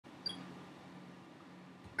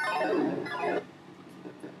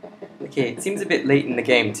Okay, it seems a bit late in the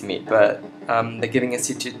game to me, but they're giving us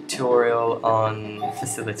a tutorial on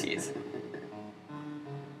facilities.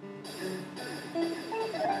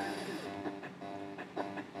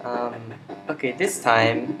 Okay, this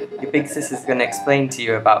time, your big sis is going to explain to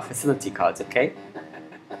you about facility cards, okay?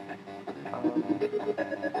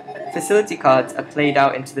 Facility cards are played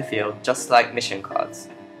out into the field just like mission cards.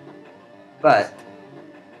 But,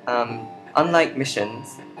 unlike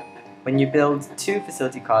missions, when you build 2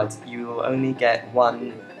 facility cards, you will only get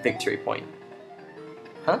 1 victory point.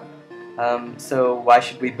 Huh? So why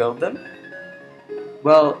should we build them?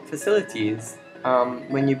 Well, facilities,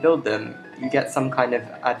 when you build them, you get some kind of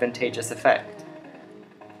advantageous effect.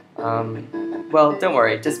 Well, don't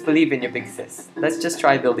worry, just believe in your big sis. Let's just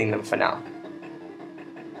try building them for now.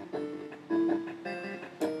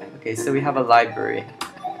 Okay, so we have a library,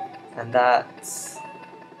 and that's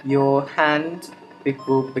your hand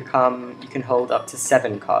will become, you can hold up to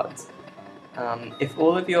 7 cards. If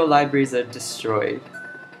all of your libraries are destroyed,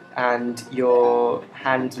 and your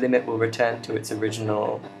hand limit will return to its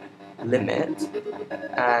original limit,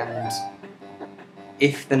 and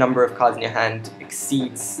if the number of cards in your hand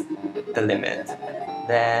exceeds the limit,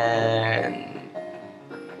 then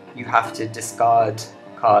you have to discard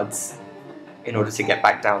cards in order to get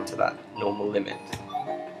back down to that normal limit.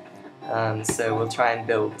 So we'll try and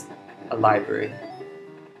build a library.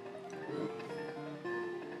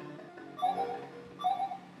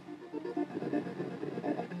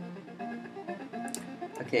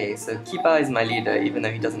 Okay, so Kiba is my leader, even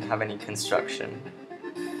though he doesn't have any construction.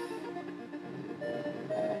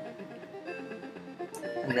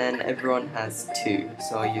 And then everyone has 2,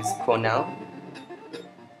 so I'll use Cornell.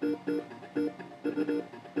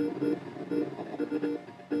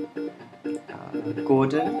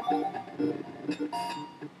 Gordon.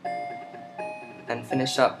 And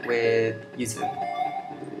finish up with Yuzu.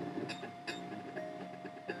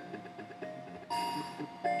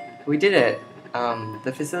 We did it!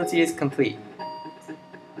 The facility is complete.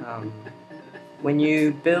 When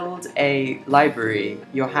you build a library,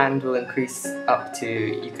 your hand will increase up to,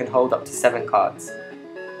 you can hold up to 7 cards.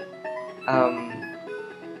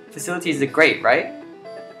 Facilities are great, right?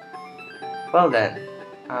 Well then,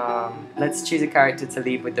 let's choose a character to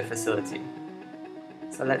leave with the facility.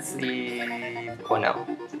 So let's leave Cornell.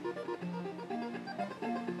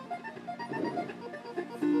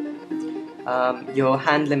 Your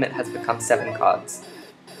hand limit has become 7 cards.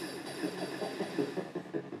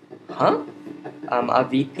 Huh? Our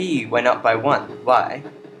VP went up by 1. Why?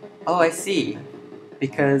 Oh, I see.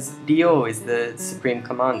 Because Riou is the Supreme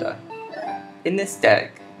Commander. In this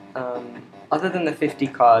deck, other than the 50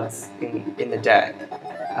 cards in the deck,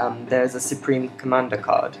 there's a Supreme Commander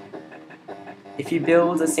card. If you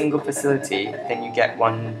build a single facility, then you get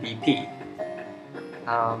 1 VP.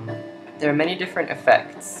 There are many different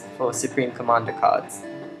effects for Supreme Commander cards,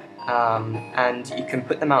 and you can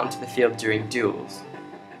put them out into the field during duels.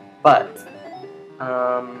 But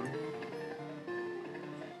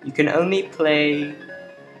you can only play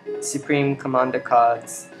Supreme Commander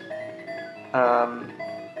cards.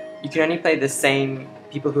 You can only play the same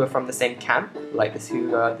people who are from the same camp, like this,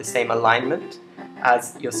 who are the same alignment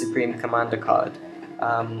as your Supreme Commander card.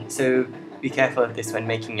 So be careful of this when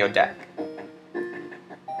making your deck.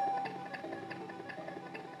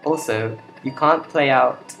 Also, you can't play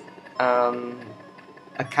out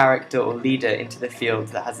a character or leader into the field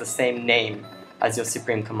that has the same name as your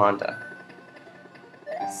Supreme Commander.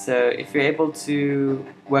 So if you're able to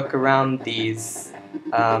work around these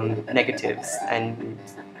negatives and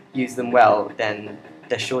use them well, then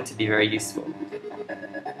they're sure to be very useful.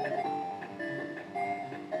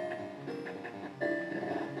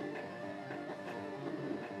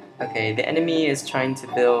 Okay, the enemy is trying to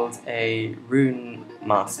build a rune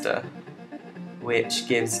master, which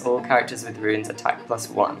gives all characters with runes attack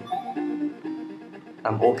 +1.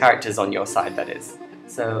 All characters on your side, that is.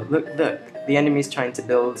 So look, the enemy's trying to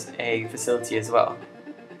build a facility as well.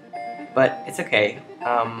 But it's okay.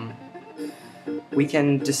 We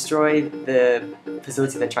can destroy the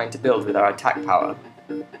facility they're trying to build with our attack power.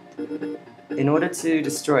 In order to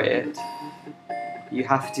destroy it, you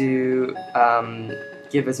have to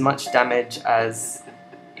give as much damage as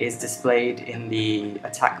is displayed in the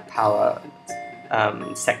attack power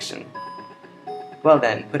section. Well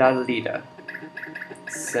then, put out a leader.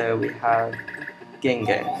 So we have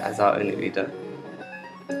Gengen as our only leader.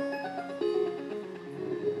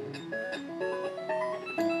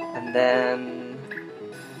 And then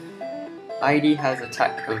ID has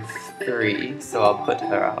attack of 3, so I'll put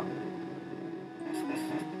her out.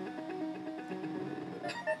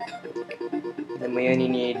 Then we only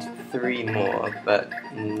need 3 more, but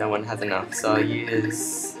no one has enough, so I'll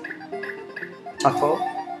use Tako.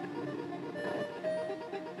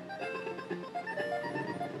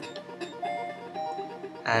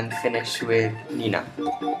 And finish with Nina.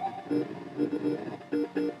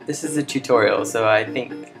 This is a tutorial, so I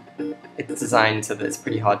think it's designed so that it's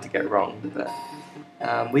pretty hard to get wrong, but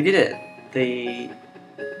we did it.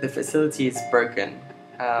 The facility is broken,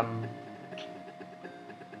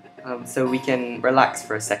 so we can relax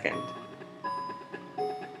for a second.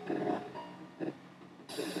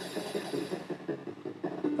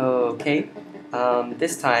 Okay,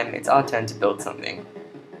 this time it's our turn to build something.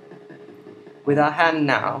 With our hand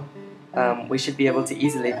now, we should be able to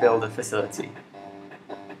easily build a facility.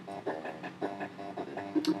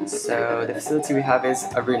 So the facility we have is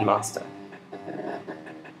a Rune Master.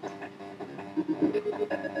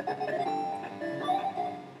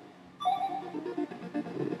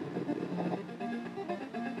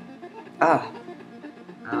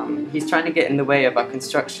 He's trying to get in the way of our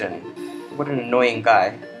construction. What an annoying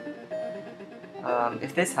guy.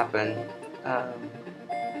 If this happened,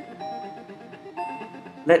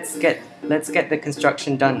 let's get the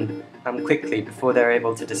construction done quickly before they're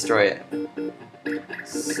able to destroy it.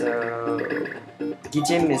 So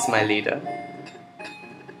Gijim is my leader.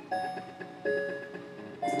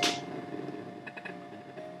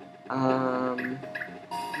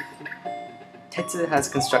 Tetsu has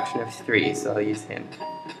construction of 3, so I'll use him.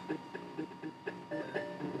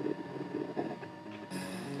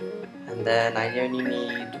 And then I only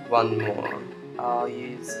need 1 more. I'll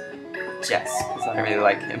use Jess, because I really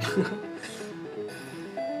like him.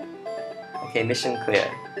 Okay, mission clear.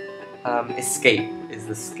 Escape is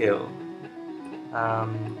the skill.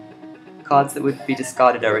 Cards that would be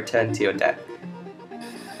discarded are returned to your deck.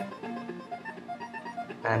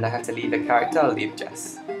 And I have to leave a character, I'll leave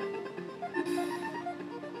Jess.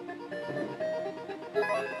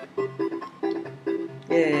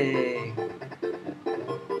 Yay!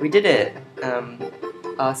 We did it!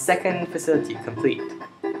 Our second facility complete.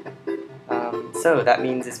 So that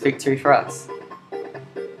means it's victory for us.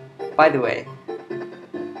 By the way,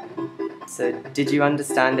 so did you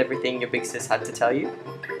understand everything your big sis had to tell you?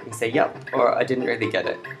 You can say yup, or I didn't really get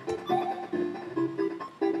it.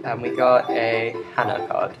 We got a Hana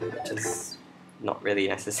card, which is not really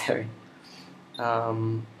necessary.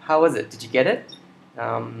 How was it? Did you get it?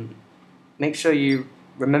 Make sure you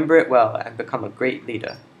remember it well and become a great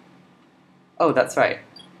leader. Oh, that's right.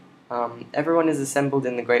 Everyone is assembled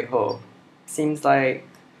in the Great Hall. Seems like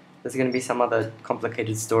there's going to be some other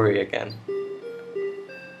complicated story again.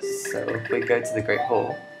 So if we go to the Great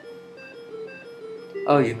Hall.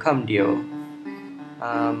 Oh, you come, Dio.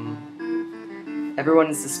 Everyone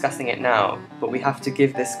is discussing it now, but we have to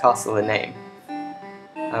give this castle a name.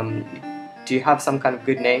 Do you have some kind of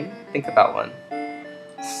good name? Think about one.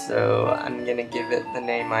 So I'm gonna give it the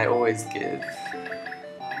name I always give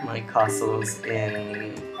my castles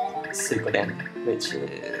in Suikoden, which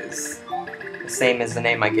is the same as the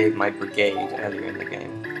name I gave my brigade earlier in the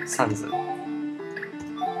game, Sanzu.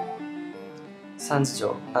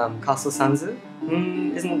 Sanzujo, Castle Sanzu?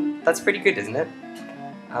 That's pretty good, isn't it?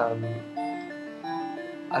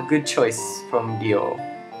 A good choice from Dio.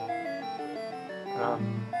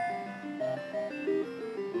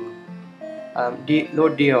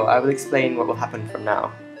 Lord Dio, I will explain what will happen from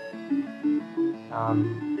now.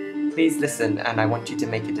 Please listen, and I want you to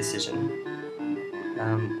make a decision.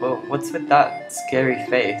 Well, what's with that scary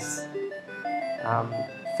face?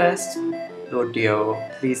 First, Lord Dio,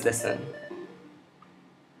 please listen.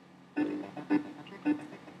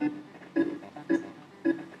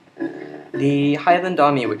 The Highland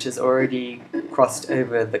Army, which has already crossed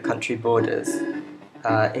over the country borders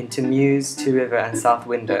into Muse, Two River and South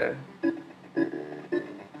Window,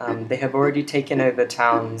 they have already taken over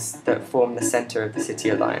towns that form the center of the City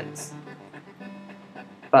Alliance.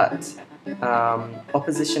 But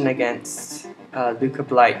opposition against Luca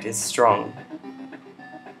Blight is strong,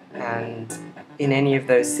 and in any of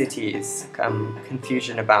those cities,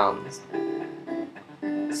 confusion abounds.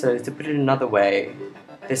 So to put it another way,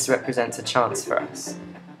 this represents a chance for us.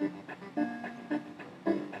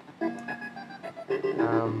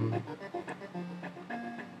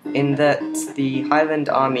 In that the Highland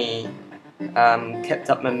Army kept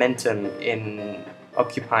up momentum in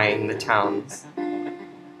occupying the towns.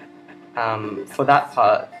 For that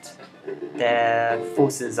part, their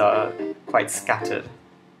forces are quite scattered.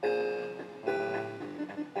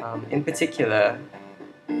 In particular,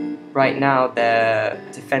 right now their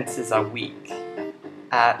defenses are weak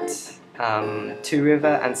at Two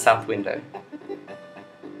River and South Window.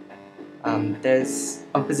 There's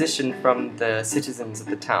opposition from the citizens of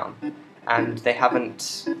the town, and they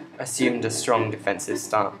haven't assumed a strong defensive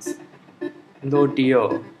stance. Lord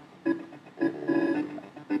Dio.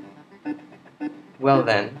 Well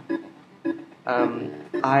then,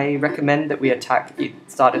 I recommend that we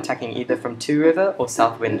start attacking either from Two River or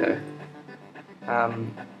South Window.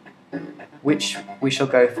 Which we shall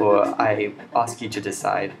go for, I ask you to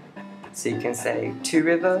decide. So you can say Two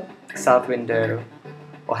River, South Window,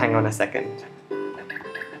 or hang on a second.